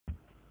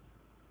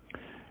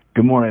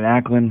Good morning,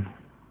 Ackland.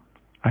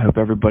 I hope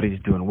everybody's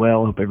doing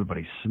well. I hope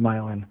everybody's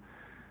smiling.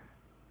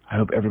 I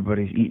hope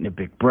everybody's eating a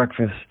big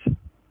breakfast. I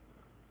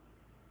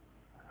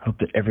hope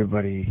that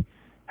everybody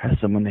has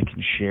someone they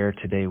can share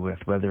today with,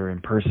 whether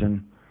in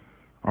person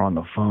or on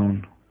the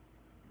phone.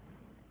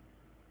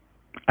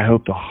 I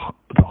hope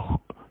the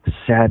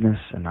sadness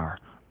and our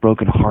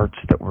broken hearts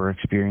that we're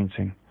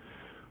experiencing,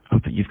 I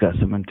hope that you've got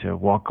someone to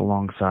walk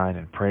alongside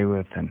and pray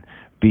with and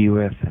be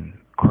with and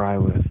cry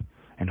with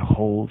and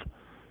hold,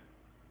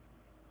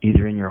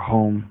 either in your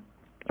home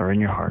or in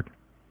your heart.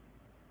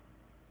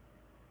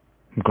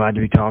 I'm glad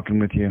to be talking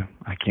with you.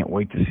 I can't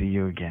wait to see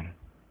you again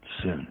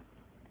soon.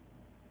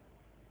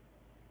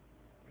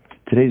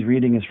 Today's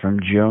reading is from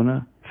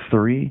Jonah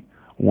 3,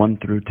 1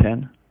 through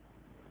 10.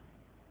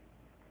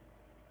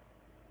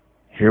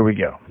 Here we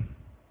go.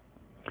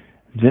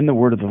 Then the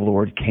word of the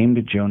Lord came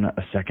to Jonah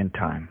a second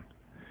time.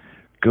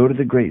 Go to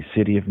the great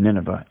city of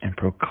Nineveh and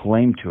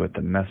proclaim to it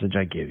the message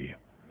I give you.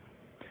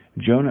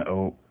 Jonah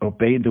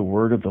obeyed the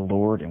word of the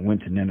Lord and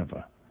went to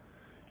Nineveh.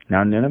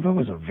 Now Nineveh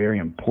was a very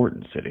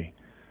important city.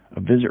 A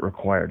visit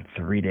required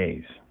 3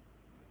 days.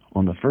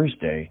 On the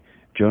first day,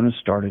 Jonah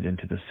started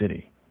into the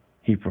city.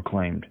 He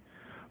proclaimed,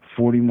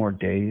 40 more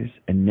days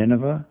and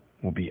Nineveh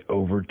will be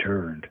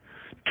overturned.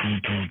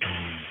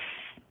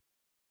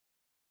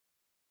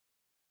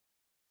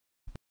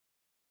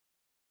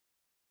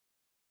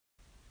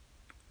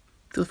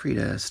 Feel free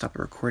to stop the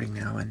recording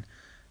now and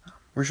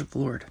worship the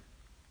Lord.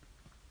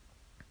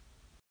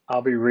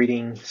 I'll be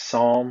reading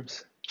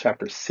Psalms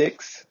chapter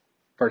 6,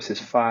 verses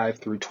 5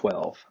 through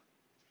 12.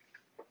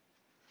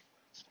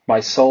 My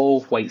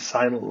soul waits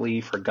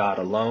silently for God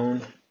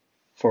alone,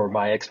 for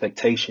my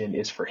expectation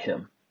is for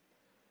him.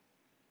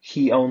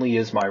 He only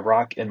is my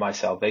rock and my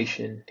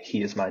salvation.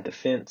 He is my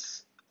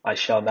defense. I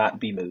shall not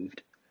be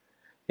moved.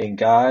 In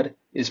God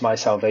is my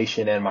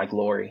salvation and my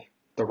glory,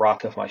 the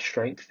rock of my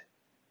strength,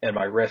 and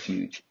my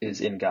refuge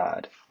is in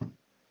God.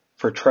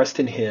 For trust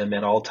in him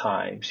at all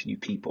times, you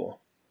people.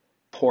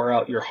 Pour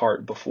out your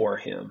heart before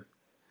him.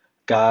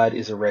 God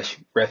is a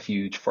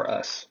refuge for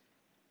us.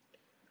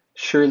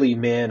 Surely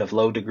men of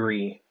low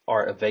degree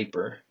are a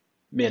vapor.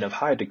 Men of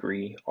high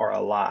degree are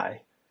a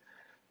lie.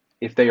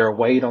 If they are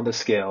weighed on the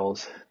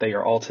scales, they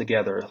are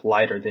altogether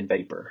lighter than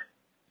vapor.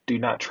 Do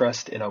not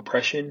trust in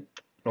oppression,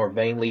 nor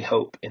vainly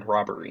hope in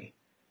robbery.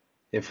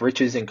 If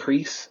riches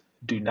increase,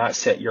 do not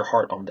set your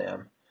heart on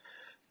them.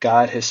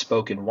 God has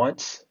spoken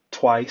once,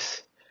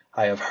 twice.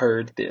 I have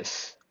heard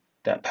this,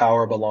 that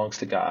power belongs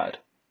to God.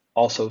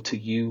 Also to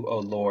you, O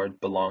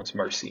Lord, belongs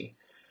mercy,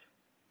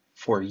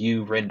 for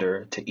you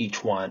render to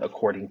each one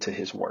according to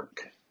his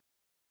work.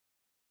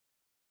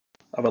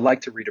 I would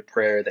like to read a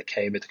prayer that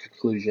came at the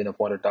conclusion of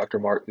one of Dr.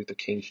 Martin Luther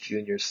King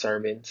Jr.'s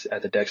sermons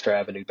at the Dexter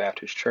Avenue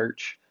Baptist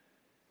Church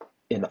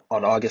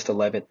on August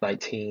 11,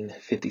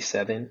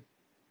 1957.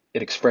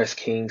 It expressed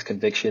King's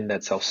conviction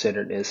that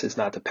self-centeredness is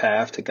not the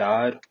path to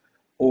God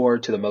or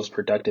to the most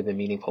productive and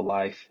meaningful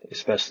life,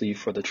 especially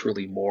for the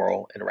truly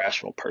moral and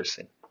rational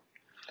person.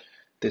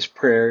 This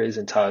prayer is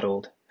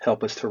entitled,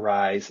 Help Us to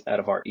Rise Out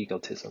of Our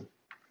Egotism.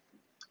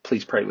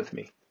 Please pray with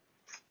me.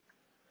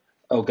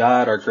 O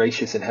God, our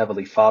gracious and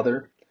heavenly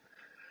Father,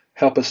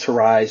 help us to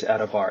rise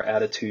out of our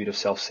attitude of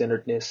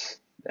self-centeredness,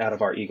 out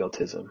of our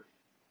egotism.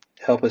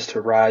 Help us to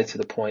rise to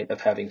the point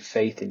of having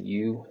faith in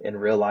you and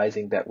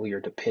realizing that we are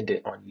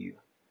dependent on you.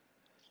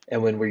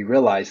 And when we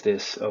realize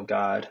this, O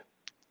God,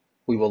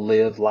 we will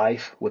live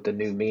life with a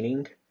new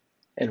meaning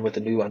and with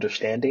a new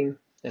understanding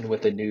and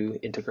with a new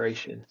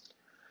integration.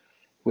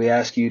 We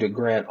ask you to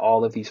grant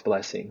all of these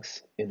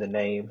blessings in the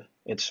name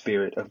and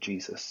spirit of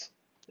Jesus.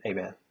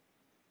 Amen.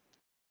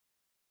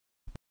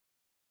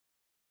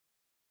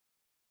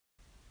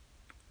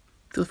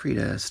 Feel free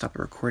to stop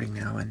the recording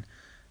now and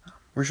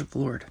worship the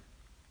Lord.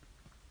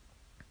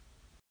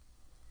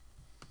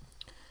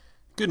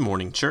 Good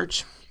morning,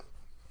 church.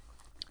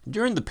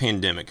 During the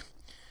pandemic,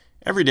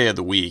 every day of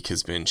the week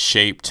has been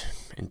shaped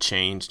and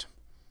changed,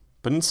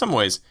 but in some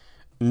ways,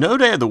 no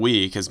day of the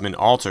week has been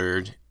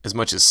altered as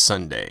much as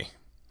Sunday.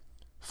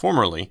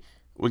 Formerly,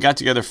 we got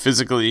together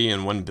physically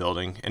in one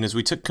building, and as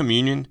we took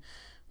communion,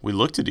 we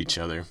looked at each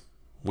other.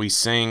 We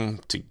sang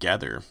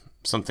together,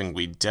 something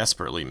we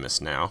desperately miss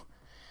now.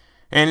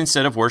 And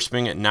instead of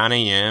worshiping at 9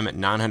 a.m. at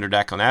 900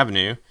 Ackland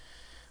Avenue,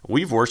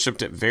 we've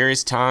worshiped at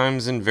various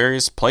times in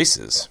various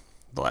places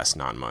the last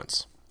 9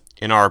 months.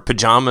 In our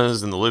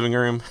pajamas in the living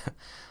room,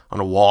 on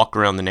a walk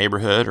around the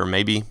neighborhood, or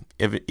maybe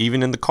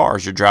even in the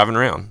cars you're driving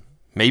around,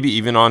 maybe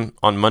even on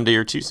Monday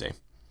or Tuesday.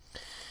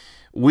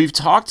 We've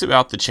talked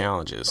about the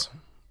challenges,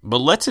 but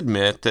let's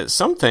admit that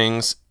some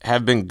things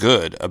have been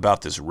good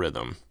about this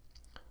rhythm.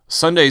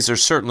 Sundays are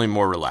certainly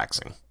more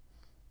relaxing.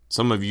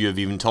 Some of you have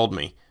even told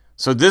me,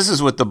 so this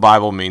is what the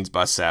Bible means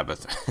by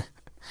Sabbath.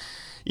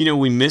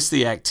 We miss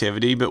the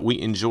activity, but we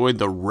enjoyed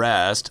the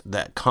rest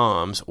that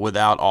comes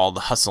without all the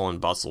hustle and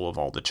bustle of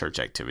all the church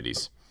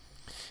activities.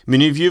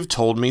 Many of you have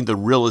told me the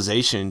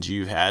realizations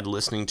you've had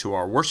listening to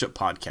our worship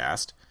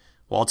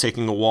while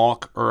taking a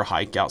walk or a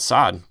hike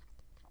outside.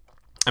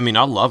 I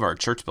love our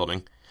church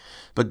building,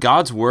 But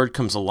God's Word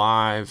comes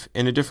alive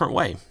in a different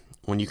way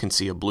when you can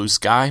see a blue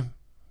sky,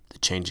 the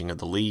changing of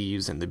the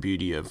leaves, and the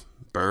beauty of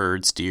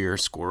birds, deer,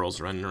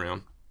 squirrels running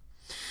around.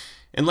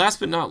 And last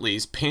but not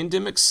least,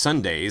 pandemic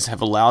Sundays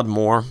have allowed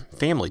more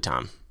family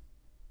time,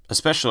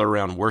 especially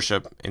around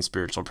worship and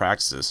spiritual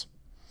practices.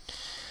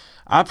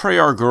 I pray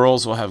our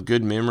girls will have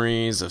good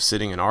memories of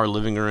sitting in our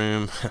living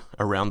room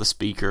around the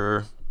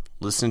speaker,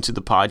 listening to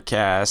the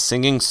podcast,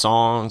 singing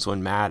songs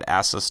when Matt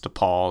asks us to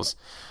pause,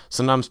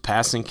 sometimes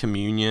passing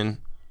communion,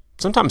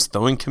 sometimes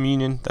throwing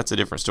communion. That's a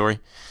different story.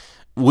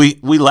 We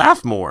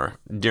laugh more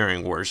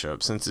during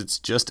worship since it's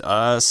just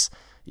us.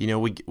 You know,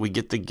 we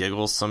get the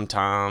giggles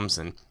sometimes,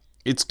 and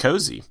it's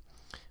cozy.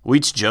 We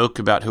each joke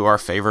about who our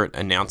favorite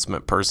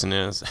announcement person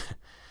is.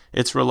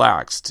 It's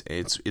relaxed.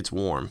 It's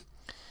warm.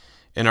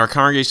 And our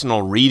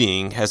congregational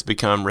reading has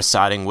become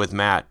reciting with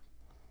Matt.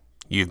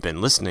 You've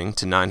been listening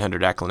to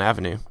 900 Ackland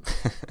Avenue.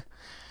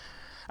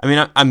 I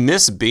mean, I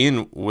miss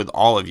being with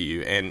all of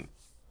you, and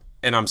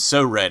I'm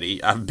so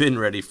ready. I've been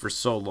ready for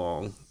so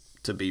long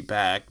to be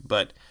back,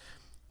 but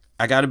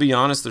I got to be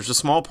honest, there's a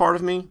small part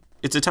of me.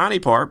 It's a tiny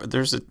part, but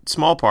there's a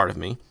small part of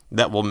me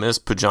that will miss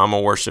pajama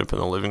worship in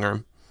the living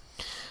room.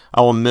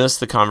 I will miss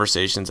the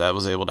conversations I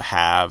was able to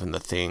have and the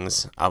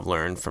things I've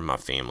learned from my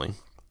family.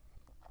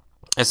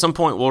 At some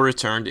point, we'll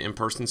return to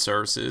in-person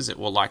services. It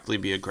will likely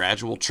be a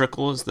gradual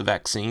trickle as the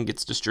vaccine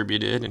gets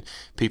distributed and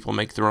people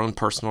make their own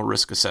personal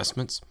risk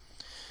assessments.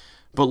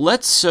 But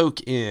let's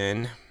soak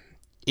in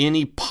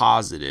any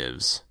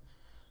positives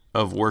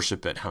of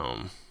worship at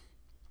home.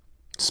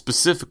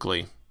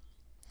 Specifically,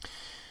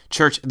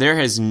 church, there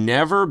has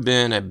never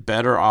been a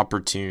better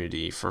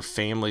opportunity for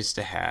families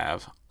to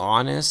have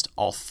honest,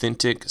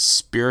 authentic,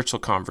 spiritual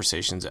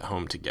conversations at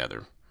home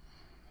together.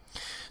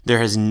 There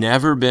has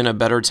never been a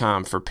better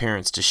time for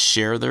parents to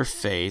share their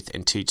faith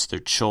and teach their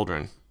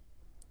children.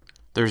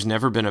 There's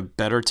never been a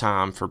better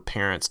time for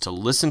parents to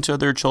listen to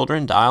their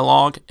children,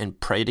 dialogue, and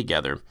pray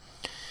together.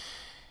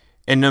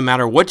 And no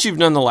matter what you've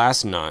done the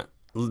last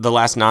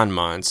 9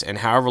 months and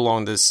however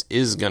long this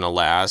is going to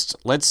last,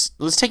 let's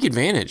take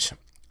advantage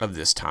of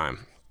this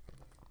time.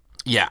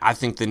 Yeah, I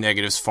think the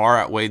negatives far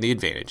outweigh the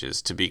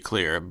advantages, to be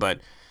clear,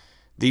 but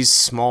these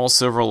small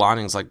silver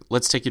linings,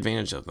 let's take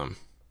advantage of them.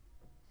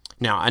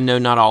 Now, I know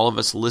not all of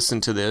us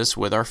listen to this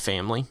with our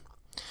family.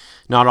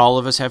 Not all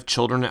of us have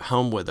children at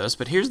home with us,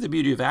 but here's the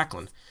beauty of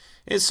Ackland.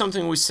 It's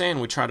something we say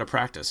and we try to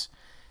practice.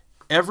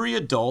 Every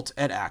adult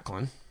at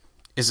Ackland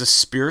is a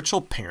spiritual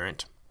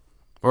parent,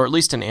 or at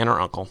least an aunt or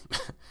uncle,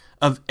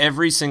 of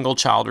every single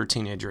child or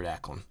teenager at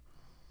Ackland.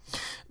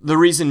 The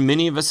reason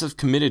many of us have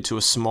committed to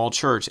a small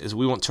church is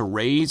we want to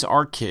raise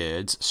our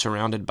kids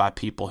surrounded by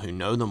people who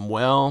know them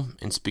well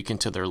and speak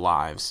into their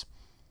lives.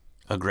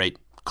 A great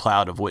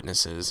cloud of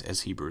witnesses,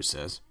 as Hebrews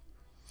says.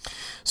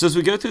 So as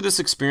we go through this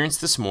experience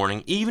this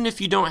morning, even if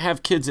you don't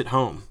have kids at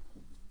home,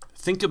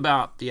 think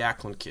about the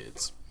Ackland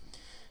kids.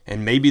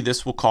 And maybe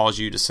this will cause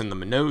you to send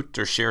them a note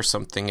or share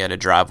something at a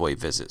driveway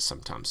visit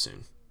sometime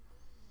soon.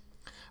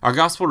 Our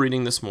gospel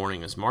reading this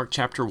morning is Mark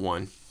chapter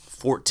 1,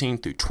 14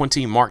 through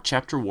 20. Mark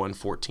chapter 1,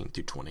 14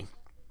 through 20.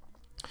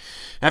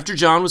 After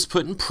John was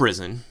put in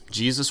prison,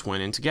 Jesus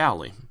went into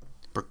Galilee,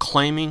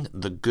 proclaiming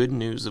the good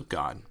news of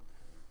God.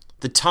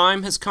 The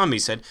time has come, he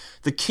said.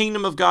 The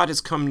kingdom of God has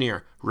come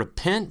near.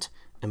 Repent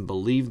and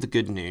believe the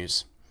good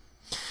news.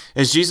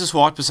 As Jesus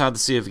walked beside the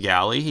Sea of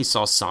Galilee, he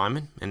saw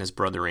Simon and his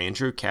brother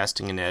Andrew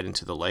casting a net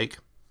into the lake,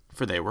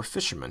 for they were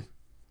fishermen.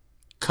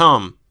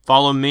 Come,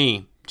 follow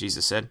me,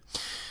 Jesus said,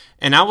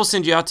 and I will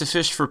send you out to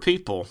fish for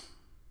people.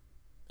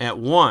 At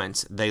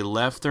once they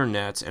left their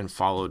nets and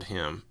followed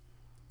him.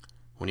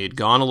 When he had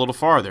gone a little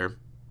farther,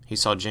 he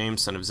saw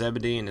James, son of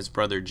Zebedee, and his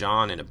brother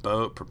John in a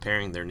boat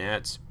preparing their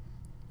nets.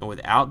 And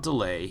without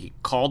delay, he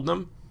called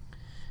them,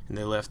 and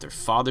they left their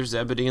father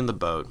Zebedee in the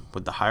boat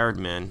with the hired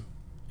men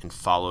and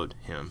followed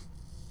him.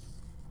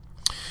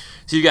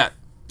 So you got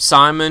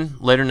Simon,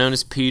 later known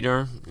as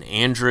Peter, and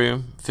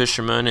Andrew,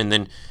 fishermen, and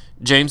then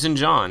James and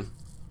John.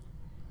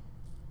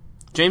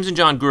 James and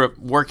John grew up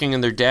working in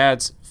their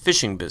dad's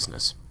fishing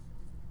business.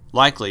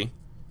 Likely,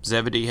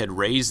 Zebedee had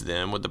raised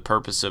them with the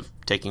purpose of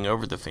taking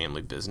over the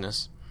family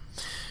business.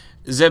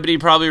 Zebedee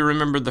probably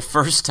remembered the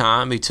first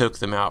time he took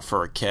them out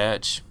for a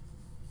catch,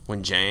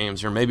 when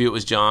James, or maybe it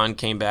was John,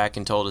 came back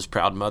and told his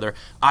proud mother,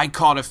 "I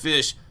caught a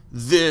fish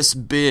this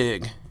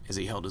big," as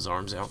he held his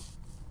arms out.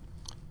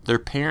 Their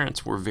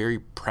parents were very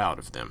proud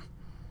of them.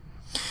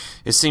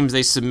 It seems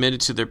they submitted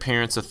to their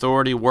parents'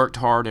 authority, worked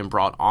hard, and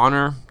brought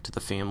honor to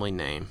the family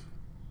name.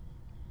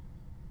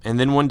 And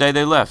then one day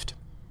they left.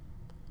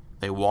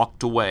 They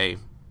walked away.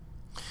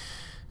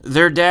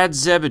 Their dad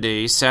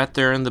Zebedee sat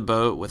there in the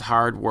boat with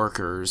hired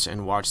workers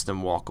and watched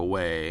them walk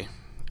away.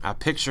 I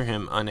picture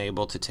him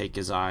unable to take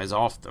his eyes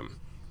off them.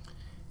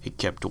 He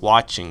kept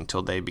watching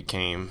till they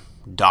became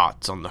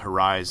dots on the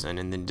horizon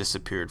and then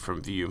disappeared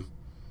from view.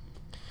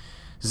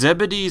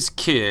 Zebedee's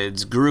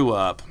kids grew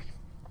up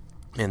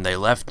and they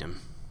left him.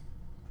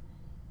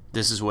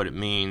 This is what it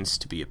means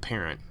to be a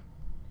parent.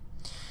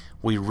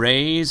 We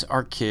raise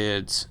our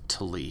kids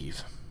to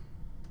leave.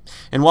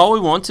 And while we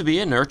want to be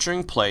a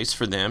nurturing place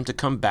for them to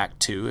come back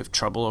to if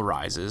trouble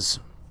arises,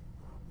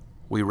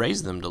 we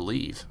raise them to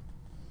leave.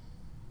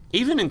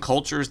 Even in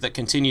cultures that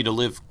continue to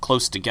live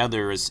close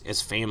together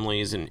as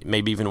families and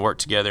maybe even work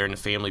together in a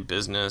family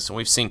business, and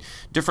we've seen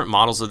different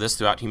models of this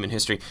throughout human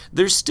history,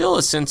 there's still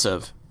a sense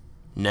of,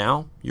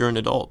 now you're an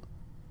adult.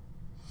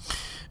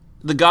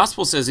 The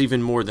gospel says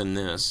even more than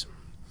this.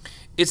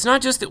 It's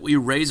not just that we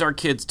raise our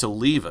kids to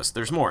leave us.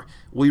 There's more.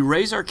 We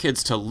raise our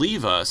kids to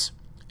leave us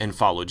and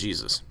follow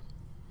Jesus.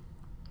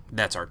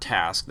 That's our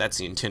task. That's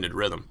the intended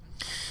rhythm.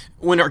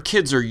 When our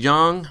kids are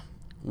young,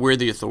 we're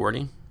the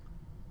authority.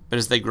 But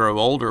as they grow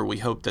older, we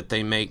hope that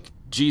they make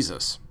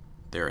Jesus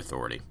their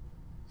authority.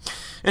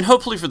 And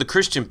hopefully for the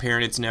Christian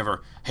parent, it's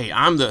never, hey,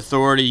 I'm the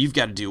authority, you've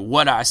got to do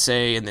what I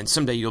say, and then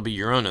someday you'll be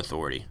your own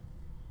authority.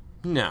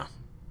 No.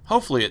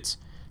 Hopefully it's,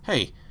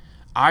 hey,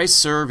 I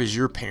serve as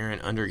your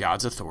parent under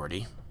God's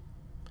authority,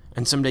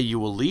 and someday you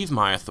will leave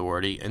my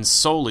authority and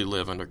solely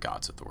live under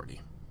God's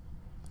authority.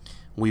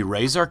 We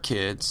raise our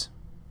kids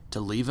to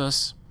leave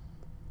us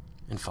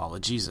and follow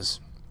Jesus.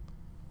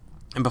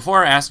 And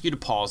before I ask you to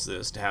pause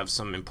this to have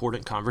some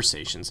important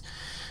conversations,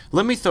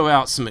 let me throw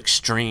out some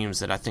extremes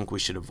that I think we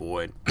should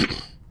avoid.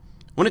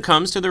 When it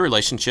comes to the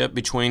relationship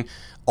between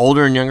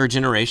older and younger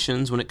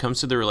generations, when it comes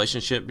to the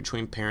relationship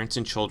between parents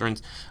and children,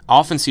 I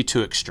often see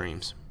two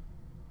extremes.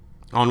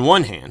 On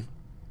one hand,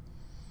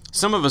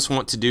 some of us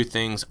want to do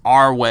things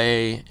our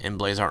way and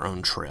blaze our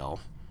own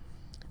trail.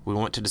 We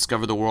want to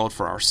discover the world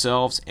for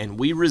ourselves, and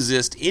we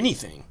resist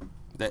anything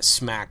that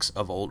smacks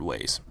of old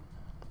ways.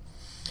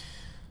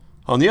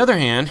 On the other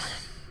hand,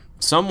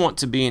 some want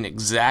to be an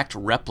exact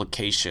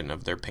replication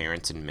of their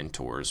parents and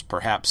mentors.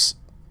 Perhaps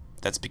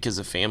that's because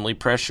of family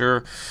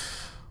pressure,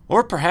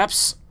 or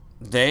perhaps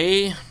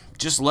they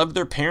just love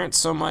their parents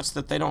so much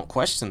that they don't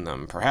question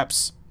them.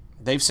 Perhaps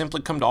they've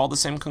simply come to all the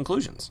same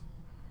conclusions.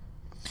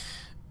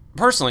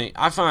 Personally,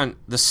 I find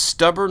the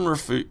stubborn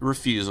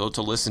refusal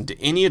to listen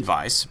to any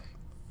advice,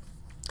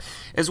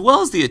 as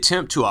well as the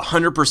attempt to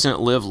 100%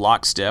 live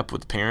lockstep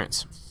with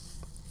parents,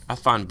 I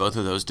find both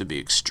of those to be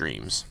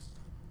extremes.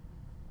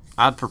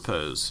 I'd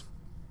propose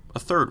a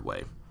third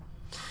way.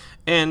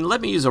 And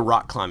let me use a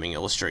rock climbing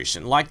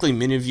illustration. Likely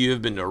many of you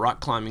have been to a rock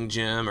climbing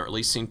gym or at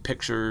least seen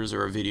pictures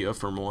or a video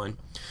from one.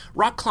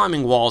 Rock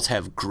climbing walls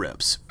have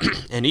grips,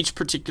 and each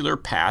particular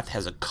path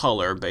has a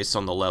color based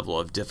on the level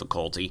of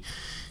difficulty,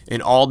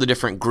 and all the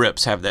different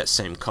grips have that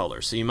same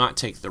color. So you might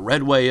take the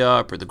red way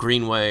up or the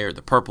green way or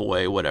the purple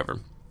way, whatever.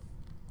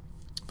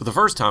 But the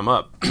first time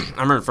up, I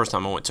remember the first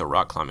time I went to a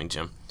rock climbing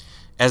gym,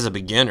 as a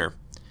beginner,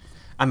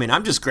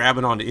 I'm just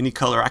grabbing onto any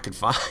color I could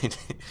find,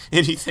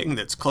 anything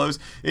that's close,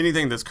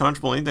 anything that's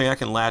comfortable, anything I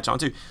can latch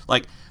onto.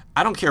 I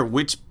didn't care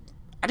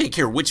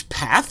which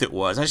path it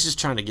was. I was just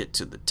trying to get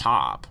to the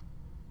top.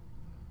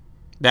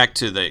 Back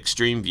to the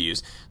extreme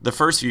views. The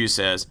first view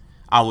says,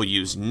 I will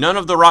use none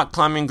of the rock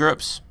climbing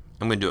grips.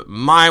 I'm going to do it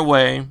my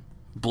way,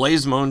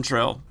 blaze my own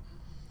trail.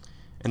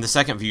 And the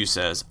second view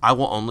says, I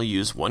will only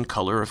use one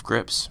color of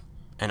grips,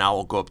 and I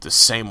will go up the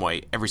same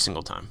way every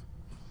single time.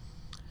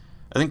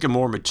 I think a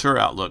more mature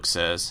outlook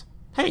says,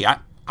 hey,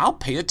 I'll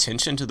pay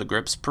attention to the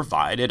grips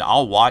provided.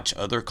 I'll watch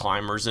other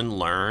climbers and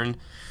learn.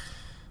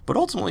 But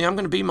ultimately, I'm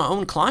going to be my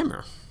own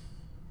climber.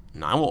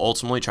 And I will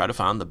ultimately try to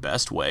find the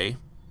best way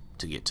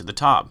to get to the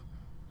top.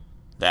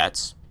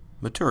 That's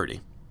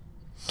maturity.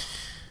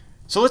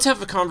 So let's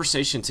have a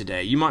conversation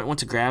today. You might want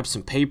to grab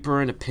some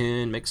paper and a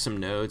pen, make some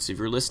notes. If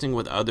you're listening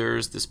with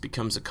others, this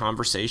becomes a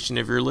conversation.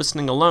 If you're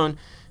listening alone,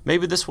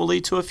 maybe this will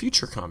lead to a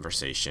future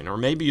conversation, or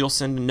maybe you'll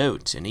send a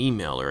note, an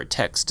email, or a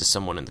text to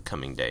someone in the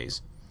coming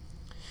days.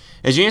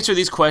 As you answer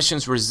these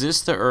questions,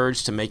 resist the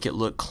urge to make it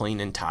look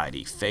clean and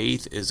tidy.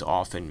 Faith is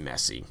often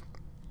messy.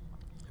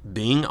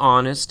 Being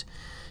honest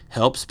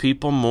helps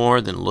people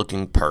more than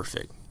looking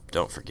perfect.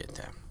 Don't forget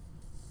that.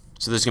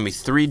 So there's going to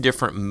be 3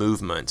 different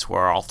movements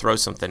where I'll throw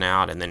something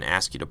out and then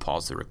ask you to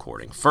pause the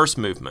recording. First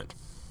movement.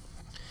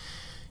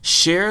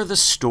 Share the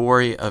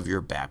story of your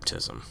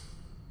baptism.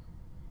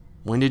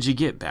 When did you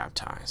get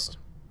baptized?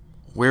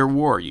 Where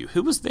were you?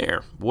 Who was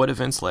there? What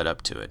events led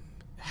up to it?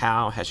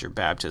 How has your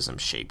baptism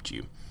shaped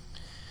you?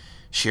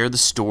 Share the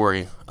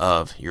story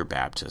of your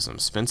baptism.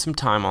 Spend some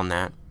time on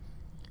that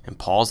and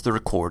pause the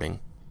recording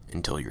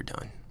until you're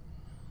done.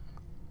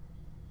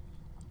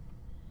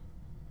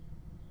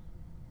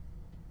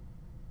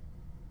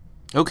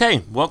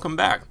 Okay, welcome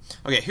back.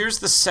 Okay, here's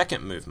the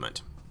second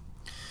movement.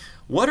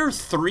 What are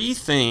 3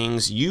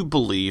 things you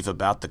believe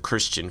about the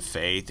Christian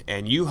faith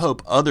and you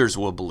hope others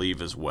will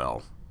believe as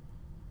well?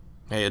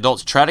 Hey,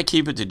 adults, try to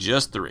keep it to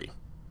just 3.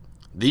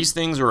 These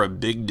things are a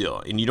big deal,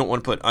 and you don't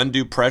want to put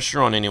undue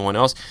pressure on anyone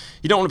else.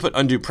 You don't want to put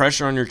undue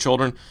pressure on your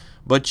children,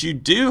 but you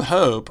do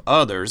hope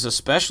others,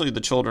 especially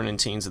the children and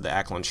teens of the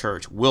Ackland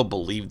Church, will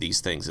believe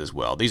these things as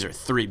well. These are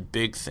 3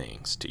 big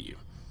things to you.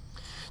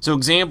 So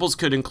examples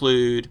could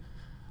include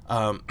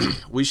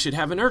we should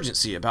have an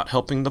urgency about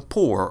helping the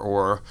poor,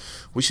 or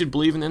we should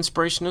believe in the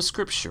inspiration of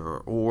Scripture,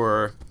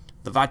 or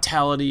the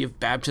vitality of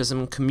baptism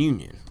and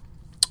communion.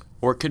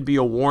 Or it could be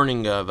a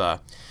warning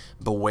of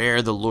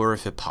beware the lure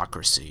of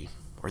hypocrisy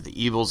or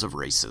the evils of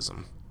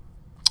racism.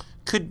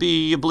 Could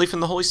be a belief in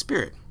the Holy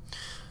Spirit.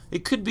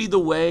 It could be the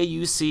way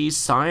you see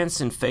science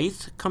and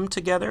faith come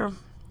together,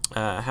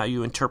 how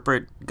you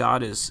interpret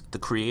God as the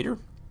creator.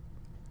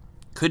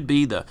 Could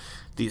be the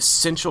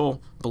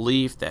essential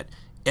belief that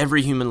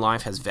every human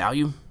life has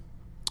value.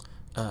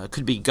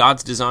 Could be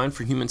God's design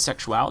for human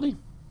sexuality.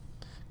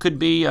 Could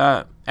be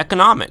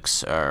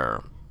economics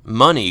or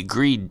money,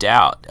 greed,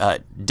 doubt,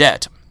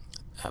 debt,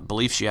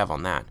 beliefs you have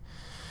on that.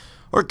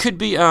 Or it could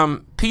be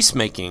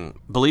peacemaking,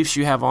 beliefs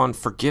you have on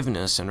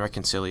forgiveness and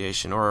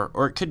reconciliation. Or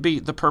it could be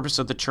the purpose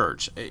of the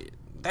church.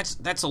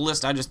 That's a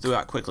list I just threw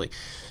out quickly.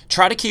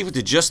 Try to keep it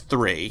to just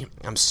 3.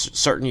 I'm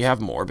certain you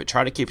have more, but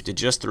try to keep it to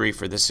just 3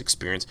 for this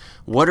experience.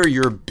 What are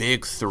your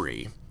big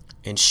 3?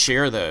 And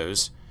share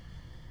those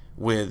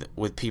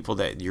with people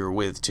that you're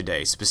with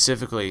today,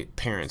 specifically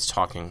parents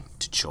talking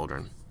to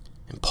children.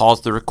 And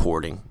pause the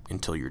recording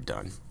until you're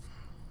done.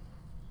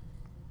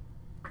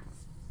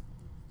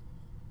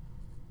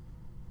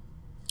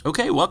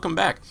 Okay, welcome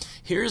back.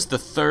 Here's the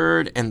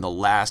third and the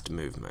last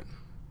movement.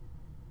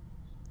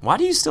 Why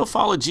do you still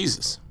follow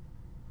Jesus?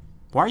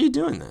 Why are you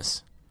doing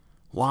this?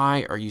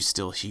 Why are you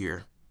still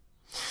here?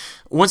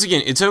 Once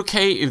again, it's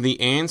okay if the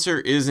answer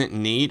isn't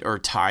neat or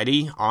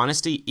tidy.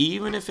 Honesty,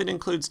 even if it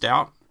includes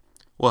doubt,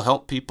 will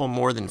help people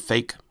more than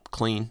fake,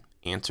 clean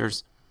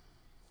answers.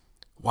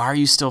 Why are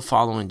you still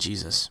following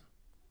Jesus?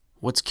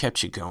 What's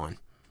kept you going?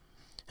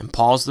 And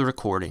pause the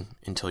recording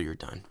until you're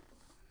done.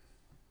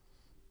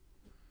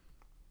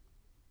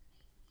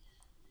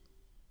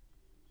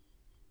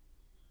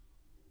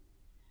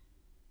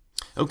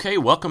 Okay,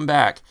 welcome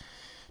back.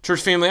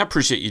 Church family, I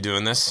appreciate you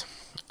doing this.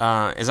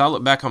 As I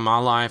look back on my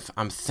life,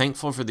 I'm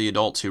thankful for the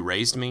adults who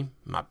raised me,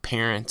 my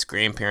parents,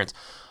 grandparents,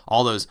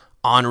 all those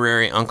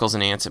honorary uncles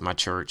and aunts at my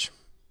church.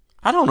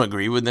 I don't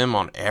agree with them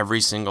on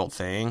every single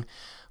thing,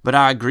 but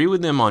I agree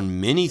with them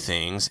on many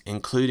things,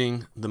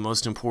 including the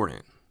most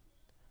important.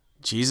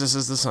 Jesus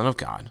is the Son of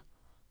God,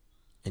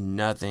 and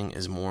nothing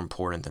is more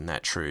important than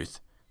that truth,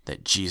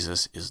 that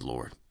Jesus is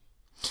Lord.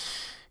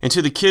 And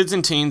to the kids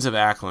and teens of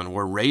Ackland,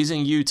 we're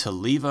raising you to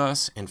leave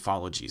us and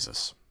follow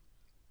Jesus.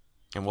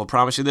 And we'll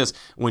promise you this,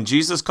 when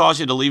Jesus calls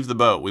you to leave the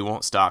boat, we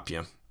won't stop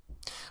you.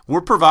 We're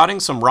providing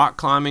some rock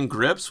climbing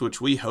grips, which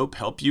we hope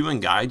help you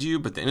and guide you,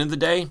 but at the end of the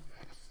day,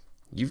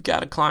 you've got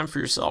to climb for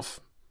yourself.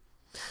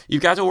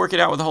 You've got to work it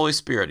out with the Holy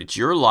Spirit. It's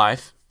your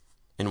life,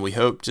 and we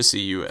hope to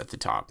see you at the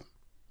top.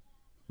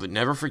 But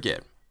never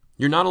forget,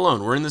 you're not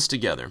alone. We're in this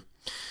together.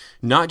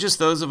 Not just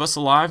those of us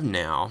alive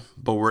now,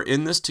 but we're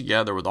in this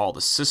together with all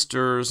the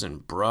sisters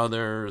and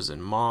brothers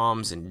and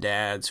moms and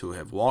dads who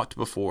have walked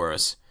before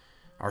us,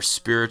 our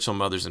spiritual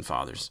mothers and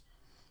fathers.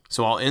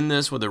 So I'll end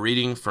this with a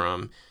reading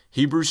from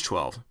Hebrews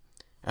 12,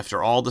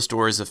 after all the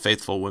stories of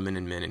faithful women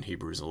and men in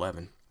Hebrews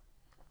 11.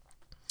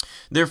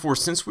 Therefore,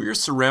 since we are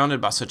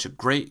surrounded by such a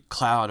great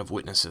cloud of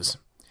witnesses,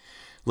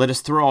 let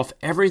us throw off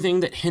everything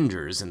that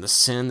hinders and the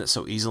sin that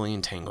so easily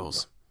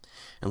entangles.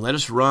 And let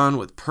us run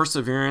with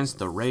perseverance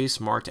the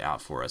race marked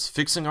out for us,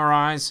 fixing our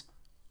eyes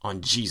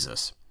on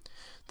Jesus,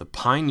 the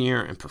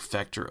pioneer and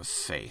perfecter of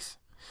faith.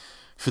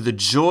 For the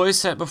joy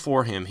set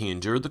before him, he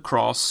endured the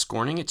cross,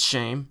 scorning its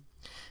shame,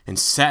 and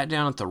sat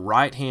down at the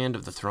right hand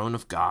of the throne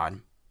of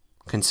God.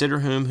 Consider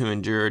him who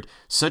endured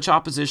such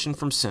opposition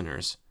from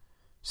sinners,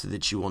 so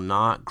that you will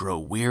not grow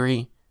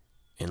weary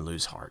and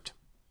lose heart.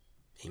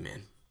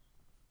 Amen.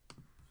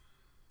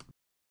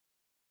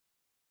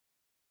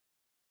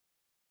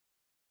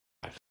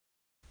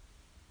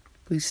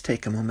 Please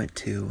take a moment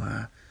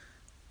to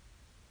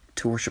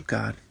worship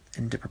God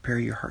and to prepare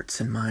your hearts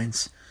and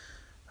minds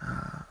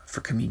for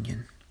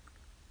communion.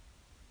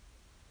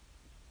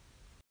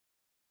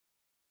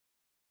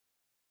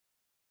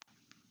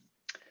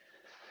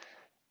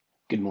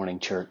 Good morning,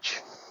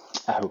 church.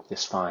 I hope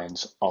this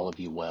finds all of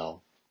you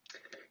well.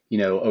 You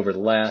know, over the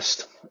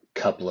last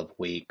couple of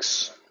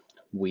weeks,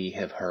 we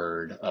have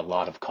heard a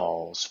lot of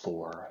calls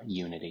for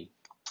unity.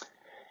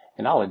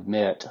 And I'll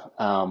admit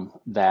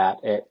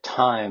that at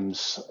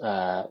times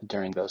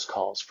during those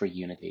calls for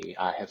unity,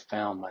 I have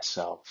found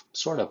myself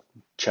sort of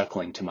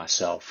chuckling to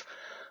myself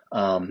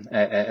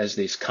as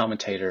these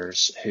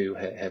commentators who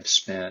have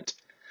spent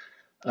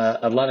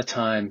a lot of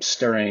time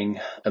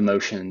stirring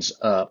emotions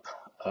up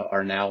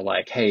are now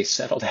like, hey,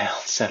 settle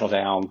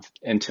down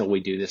until we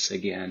do this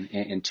again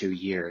in 2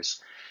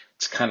 years.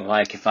 It's kind of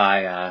like if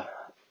I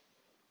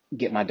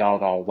get my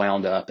dog all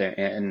wound up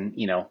and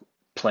you know,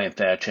 playing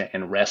fetch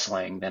and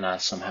wrestling, then I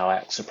somehow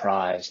act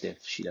surprised if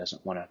she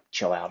doesn't want to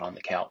chill out on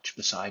the couch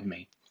beside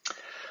me.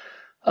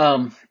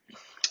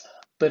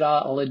 But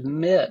I'll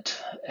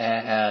admit,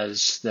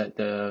 as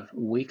the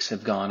weeks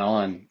have gone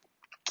on,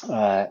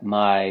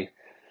 my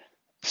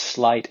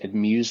slight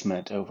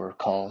amusement over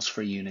calls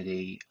for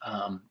unity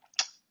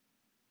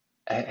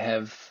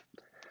have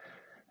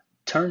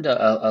turned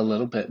a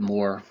little bit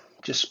more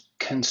just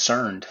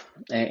concerned.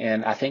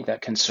 And I think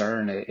that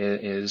concern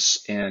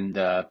is in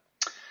the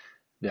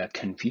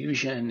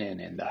confusion and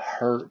in the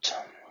hurt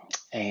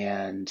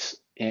and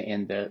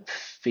in the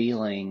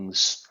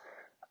feelings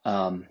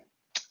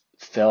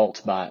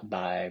felt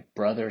by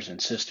brothers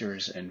and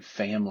sisters and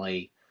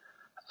family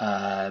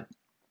that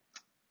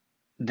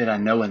I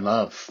know and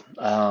love,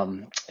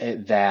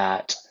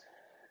 that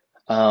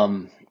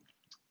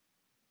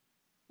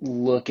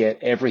look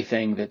at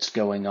everything that's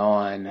going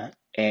on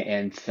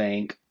and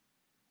think,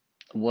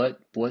 what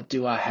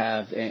do I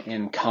have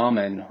in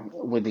common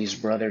with these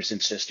brothers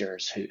and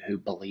sisters who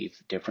believe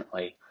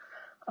differently?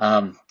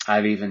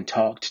 I've even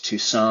talked to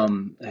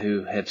some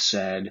who have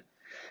said,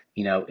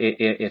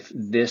 if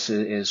this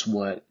is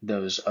what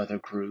those other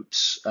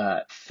groups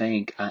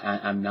think,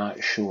 I'm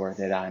not sure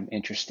that I'm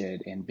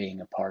interested in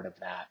being a part of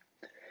that.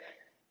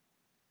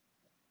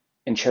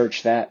 In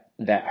church, that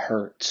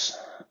hurts.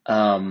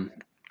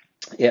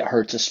 It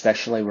hurts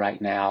especially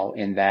right now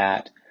in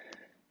that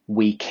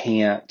we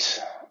can't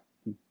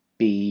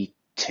be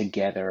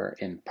together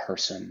in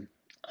person,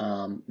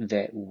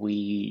 that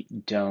we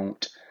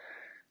don't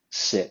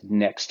sit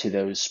next to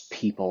those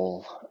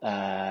people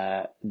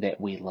that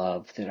we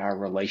love, that our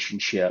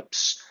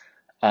relationships,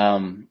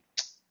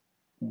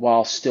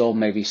 while still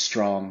maybe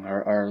strong,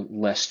 are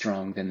less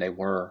strong than they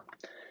were,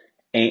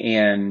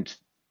 and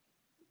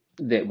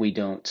that we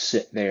don't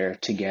sit there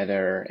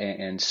together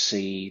and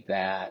see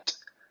that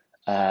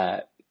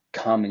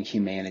common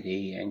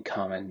humanity and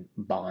common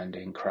bond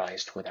in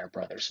Christ with our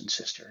brothers and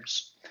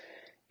sisters.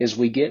 As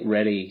we get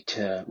ready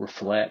to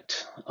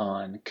reflect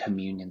on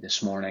communion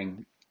this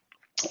morning,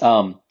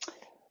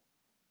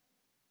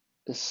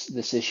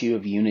 this issue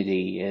of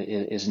unity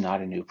is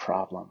not a new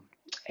problem.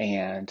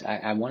 And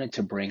I wanted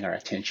to bring our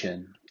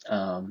attention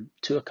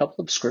to a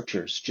couple of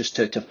scriptures just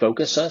to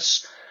focus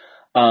us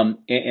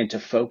and to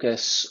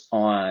focus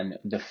on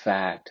the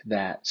fact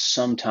that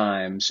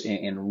sometimes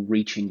in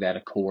reaching that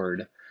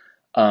accord,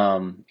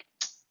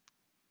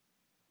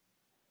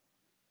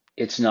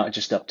 it's not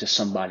just up to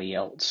somebody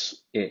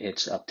else,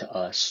 it's up to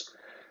us.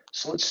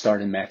 So let's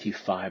start in Matthew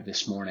 5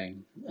 this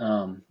morning,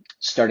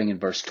 starting in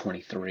verse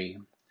 23,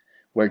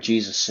 where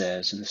Jesus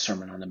says in the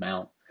Sermon on the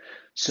Mount,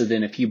 "So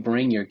then if you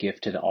bring your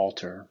gift to the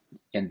altar,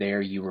 and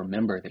there you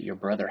remember that your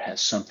brother has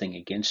something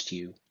against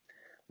you,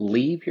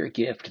 leave your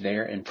gift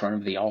there in front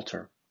of the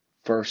altar.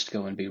 First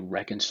go and be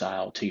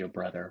reconciled to your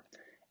brother,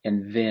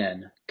 and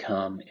then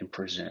come and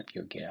present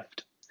your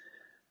gift."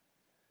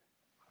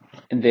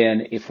 And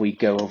then if we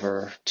go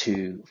over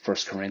to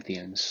 1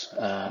 Corinthians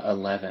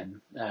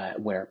 11,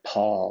 where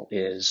Paul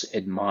is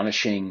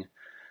admonishing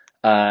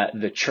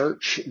the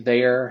church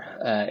there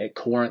at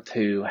Corinth,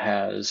 who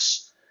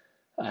has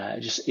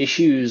just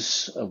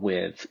issues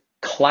with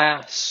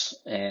class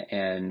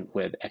and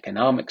with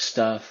economic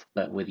stuff,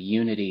 but with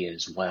unity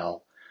as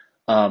well.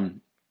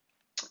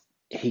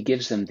 He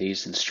gives them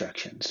these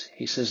instructions.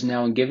 He says,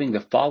 "Now in giving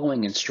the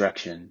following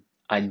instruction,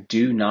 I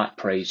do not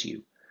praise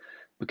you,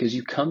 because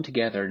you come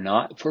together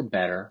not for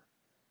better,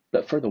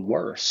 but for the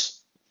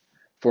worse.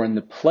 For in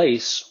the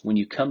place when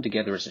you come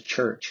together as a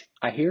church,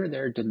 I hear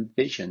there are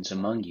divisions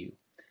among you.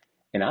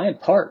 And I, in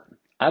part,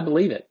 I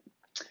believe it.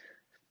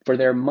 For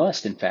there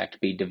must, in fact,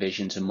 be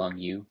divisions among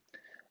you,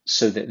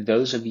 so that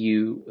those of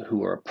you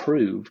who are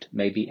approved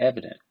may be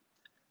evident.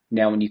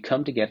 Now, when you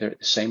come together at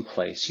the same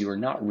place, you are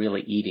not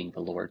really eating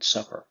the Lord's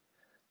Supper.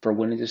 For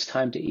when it is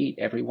time to eat,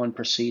 everyone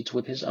proceeds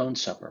with his own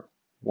supper.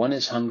 One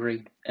is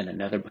hungry, and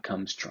another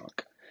becomes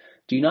drunk.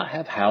 Do you not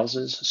have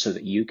houses so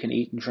that you can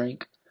eat and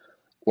drink?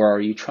 Or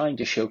are you trying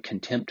to show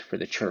contempt for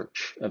the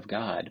church of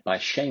God by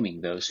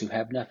shaming those who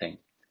have nothing?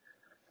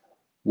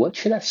 What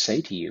should I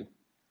say to you?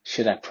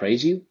 Should I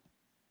praise you?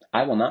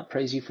 I will not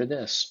praise you for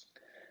this.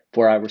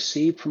 For I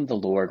received from the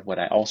Lord what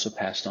I also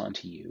passed on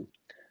to you,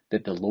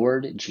 that the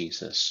Lord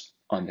Jesus,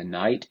 on the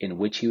night in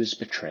which he was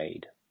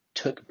betrayed,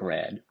 took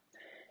bread,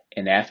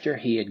 and after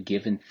he had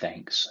given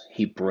thanks,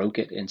 he broke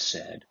it and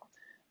said,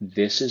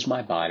 'This is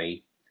my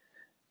body,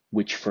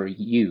 which for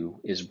you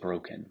is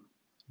broken.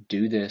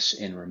 Do this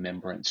in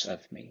remembrance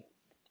of me.'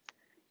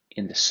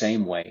 In the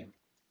same way,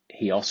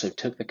 he also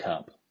took the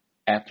cup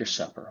after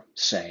supper,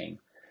 saying,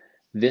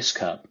 'This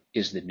cup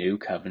is the new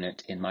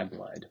covenant in my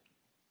blood.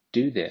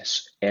 Do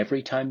this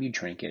every time you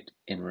drink it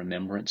in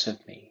remembrance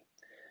of me.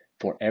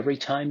 For every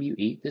time you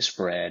eat this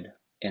bread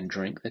and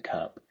drink the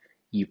cup,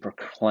 you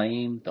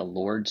proclaim the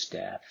Lord's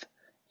death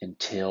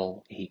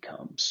until he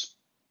comes.'"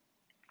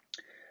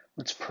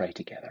 Let's pray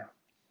together.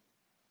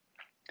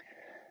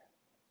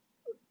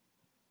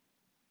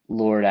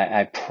 Lord,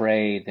 I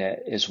pray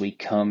that as we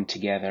come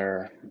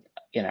together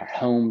in our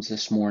homes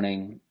this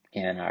morning,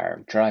 in our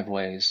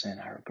driveways, in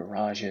our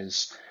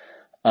garages,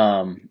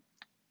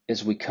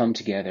 as we come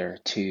together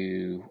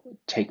to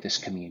take this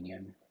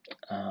communion,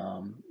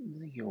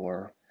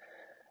 your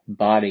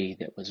body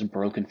that was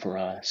broken for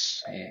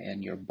us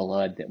and your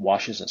blood that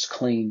washes us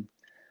clean,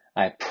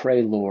 I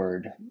pray,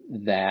 Lord,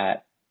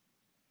 that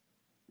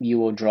you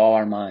will draw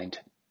our mind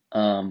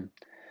to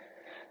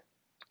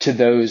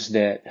those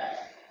that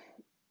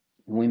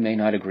we may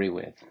not agree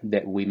with,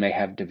 that we may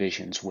have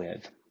divisions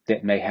with,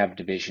 that may have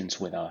divisions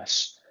with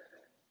us.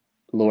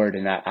 Lord,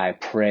 and I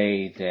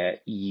pray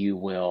that you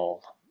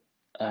will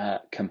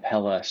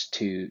compel us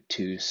to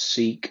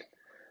seek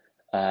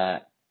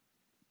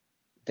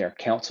their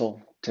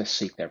counsel, to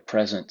seek their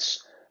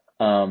presence,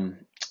 and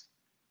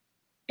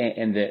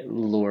that,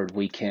 Lord,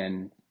 we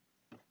can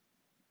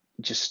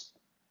just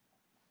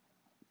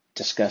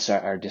discuss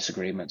our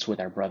disagreements with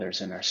our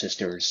brothers and our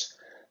sisters,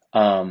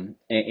 and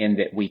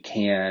that we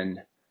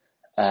can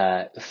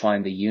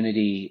find the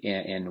unity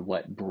in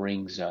what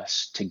brings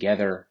us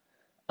together,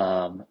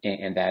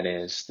 and that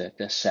is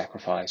the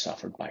sacrifice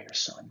offered by your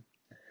Son.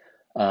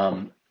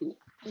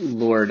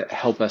 Lord,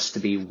 help us to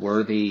be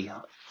worthy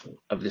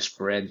of this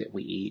bread that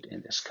we eat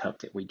and this cup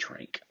that we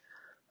drink.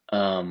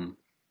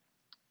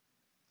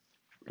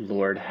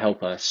 Lord,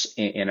 help us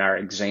in our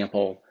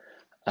example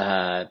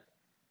to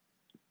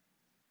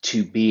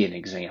be an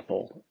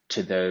example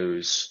to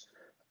those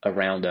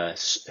around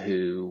us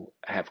who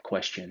have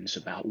questions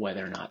about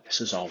whether or not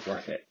this is all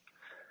worth it.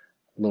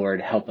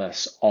 Lord, help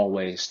us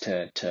always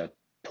to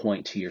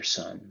point to your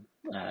Son,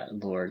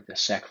 Lord, the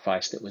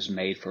sacrifice that was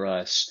made for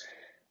us,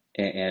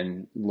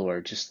 and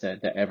Lord, just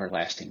the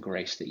everlasting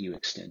grace that you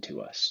extend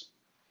to us.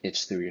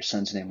 It's through your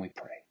Son's name we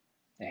pray.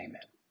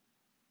 Amen.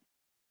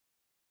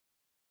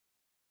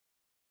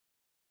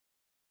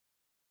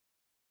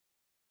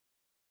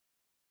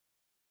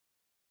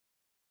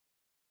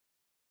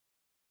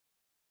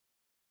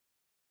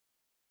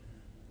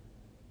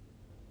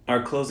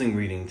 Our closing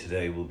reading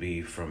today will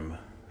be from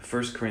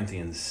 1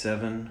 Corinthians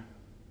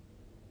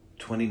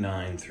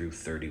 7:29 through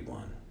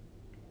 31.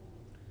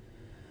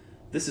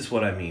 This is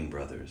what I mean,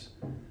 brothers.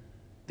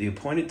 The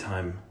appointed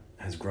time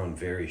has grown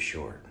very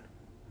short.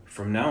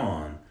 From now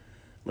on,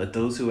 let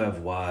those who have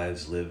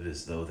wives live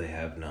as though they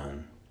have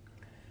none,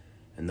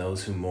 and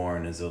those who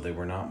mourn as though they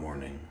were not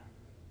mourning,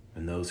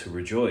 and those who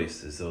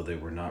rejoice as though they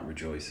were not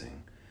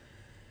rejoicing,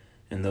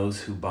 and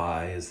those who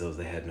buy as though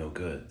they had no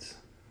goods,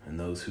 and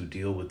those who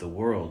deal with the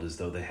world as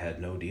though they had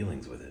no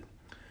dealings with it.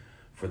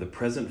 For the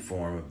present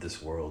form of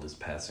this world is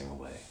passing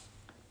away.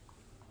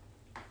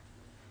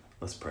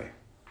 Let's pray.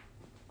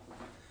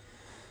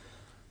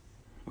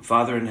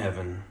 Father in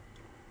heaven,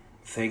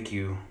 thank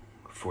you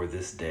for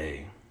this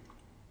day,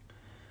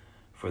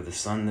 for the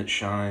sun that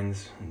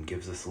shines and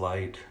gives us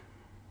light,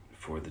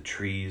 for the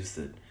trees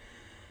that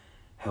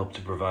help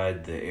to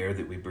provide the air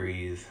that we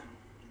breathe,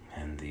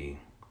 and the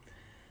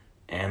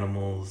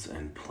animals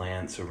and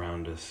plants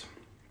around us.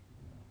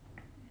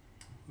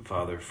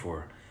 Father,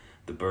 for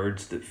the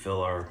birds that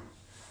fill our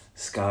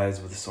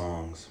skies with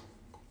songs.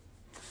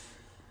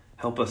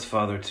 Help us,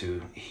 Father,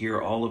 to hear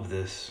all of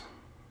this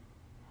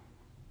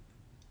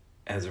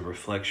as a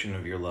reflection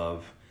of your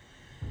love,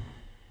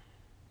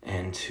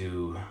 and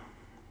to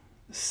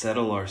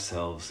settle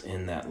ourselves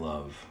in that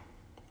love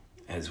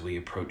as we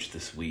approach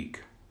this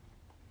week.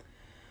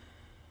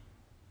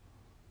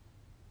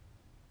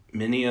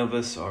 Many of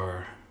us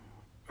are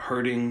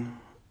hurting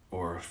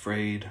or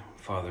afraid.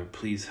 Father,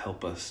 please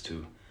help us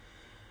to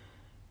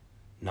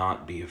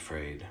not be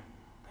afraid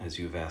as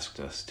you've asked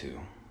us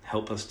to.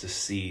 Help us to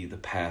see the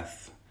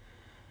path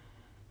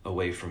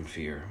away from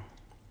fear,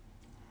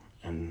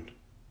 and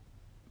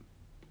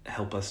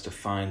help us to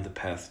find the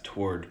path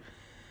toward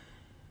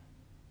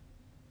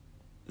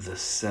the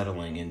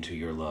settling into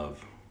your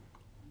love.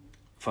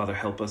 Father,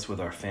 help us with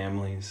our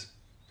families.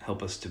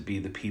 Help us to be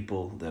the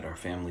people that our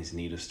families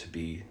need us to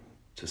be,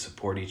 to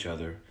support each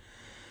other,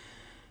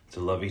 to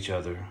love each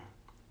other,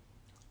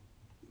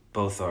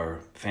 both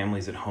our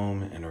families at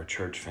home and our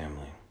church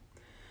family.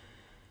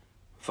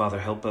 Father,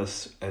 help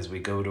us as we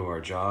go to our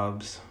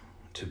jobs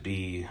to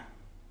be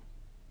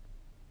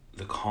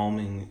the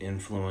calming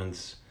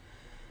influence,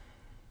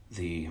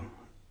 the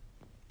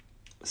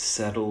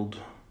settled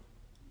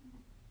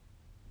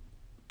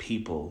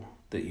people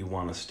that you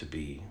want us to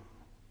be,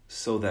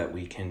 so that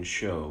we can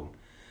show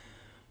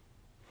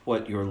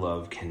what your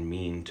love can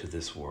mean to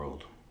this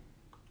world.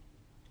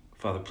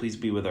 Father, please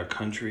be with our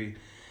country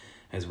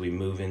as we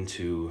move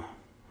into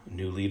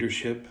new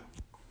leadership.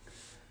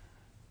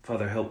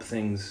 Father, help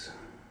things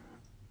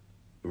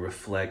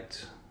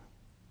reflect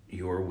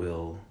your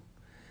will,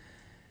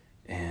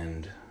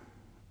 and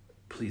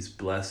please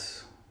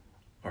bless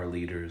our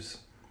leaders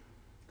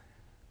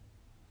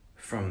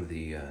from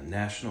the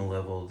national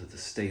level to the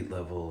state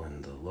level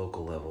and the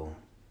local level.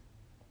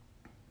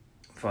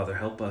 Father,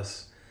 help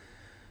us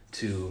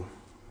to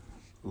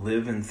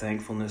live in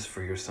thankfulness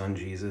for your Son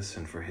Jesus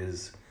and for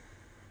his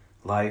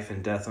life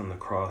and death on the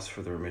cross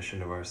for the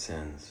remission of our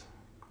sins.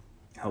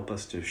 Help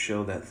us to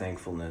show that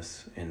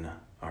thankfulness in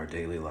our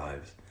daily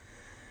lives.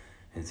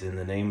 It's in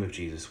the name of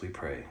Jesus we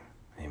pray.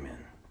 Amen.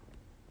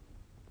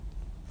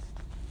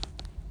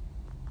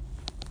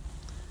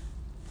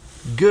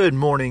 Good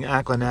morning,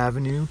 Ackland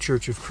Avenue,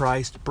 Church of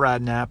Christ.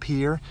 Brad Knapp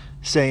here,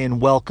 saying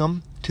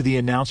welcome to the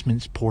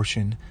announcements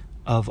portion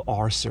of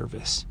our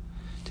service.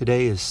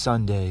 Today is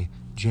Sunday,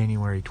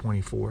 January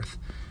 24th,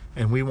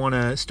 and we want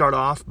to start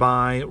off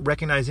by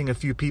recognizing a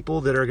few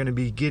people that are going to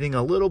be getting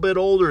a little bit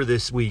older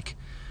this week.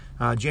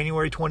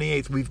 January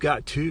 28th, we've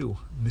got two,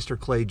 Mr.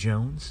 Clay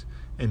Jones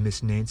and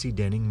Miss Nancy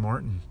Denning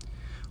Martin.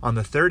 On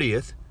the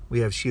 30th,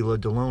 we have Sheila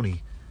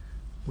Deloney.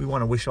 We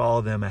want to wish all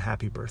of them a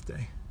happy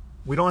birthday.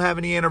 We don't have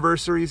any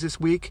anniversaries this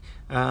week,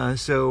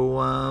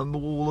 so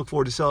we'll look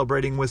forward to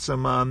celebrating with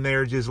some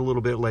marriages a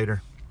little bit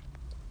later.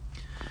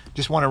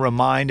 Just want to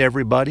remind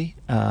everybody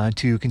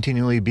to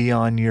continually be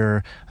on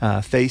your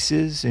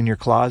faces in your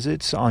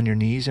closets, on your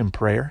knees in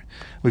prayer.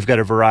 We've got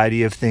a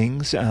variety of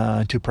things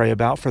to pray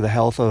about for the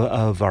health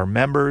of our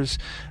members,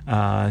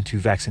 to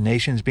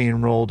vaccinations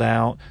being rolled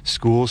out,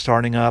 school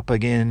starting up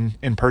again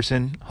in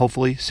person,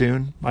 hopefully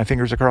soon. My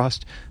fingers are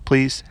crossed.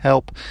 Please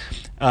help.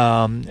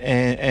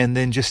 And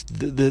then just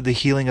the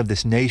healing of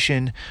this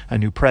nation, a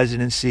new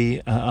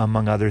presidency,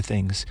 among other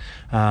things.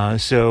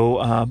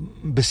 So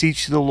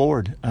beseech the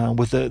Lord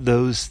with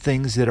those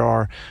things that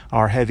are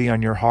heavy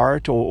on your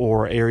heart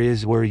or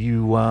areas where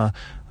you are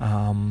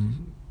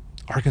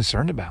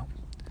concerned about.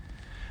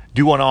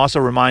 Do want to also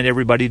remind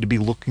everybody to be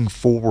looking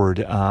forward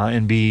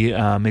and be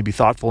maybe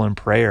thoughtful in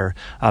prayer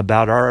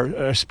about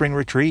our spring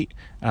retreat.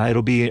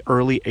 It'll be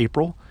early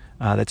April.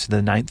 That's the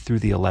 9th through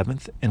the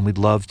 11th, and we'd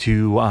love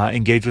to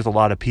engage with a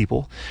lot of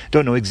people.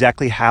 Don't know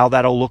exactly how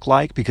that'll look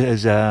like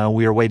because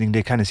we are waiting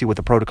to kind of see what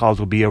the protocols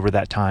will be over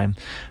that time.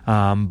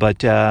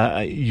 But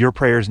your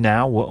prayers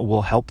now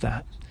will help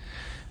that.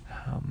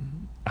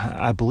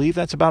 I believe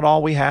that's about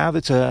all we have.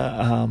 It's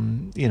a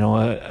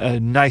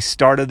nice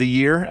start of the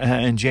year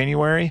in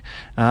January,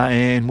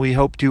 and we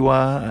hope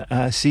to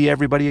see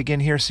everybody again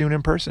here soon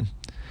in person.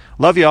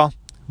 Love y'all.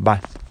 Bye.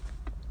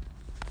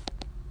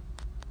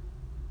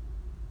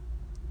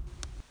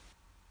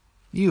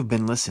 You've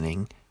been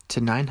listening to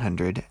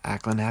 900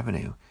 Acklen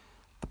Avenue,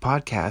 the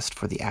podcast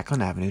for the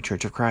Acklen Avenue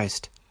Church of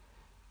Christ.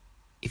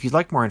 If you'd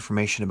like more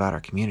information about our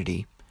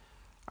community,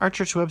 our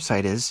church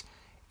website is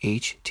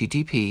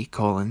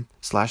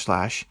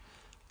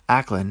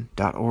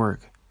http://acklen.org.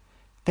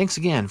 Thanks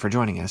again for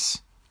joining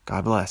us.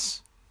 God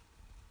bless.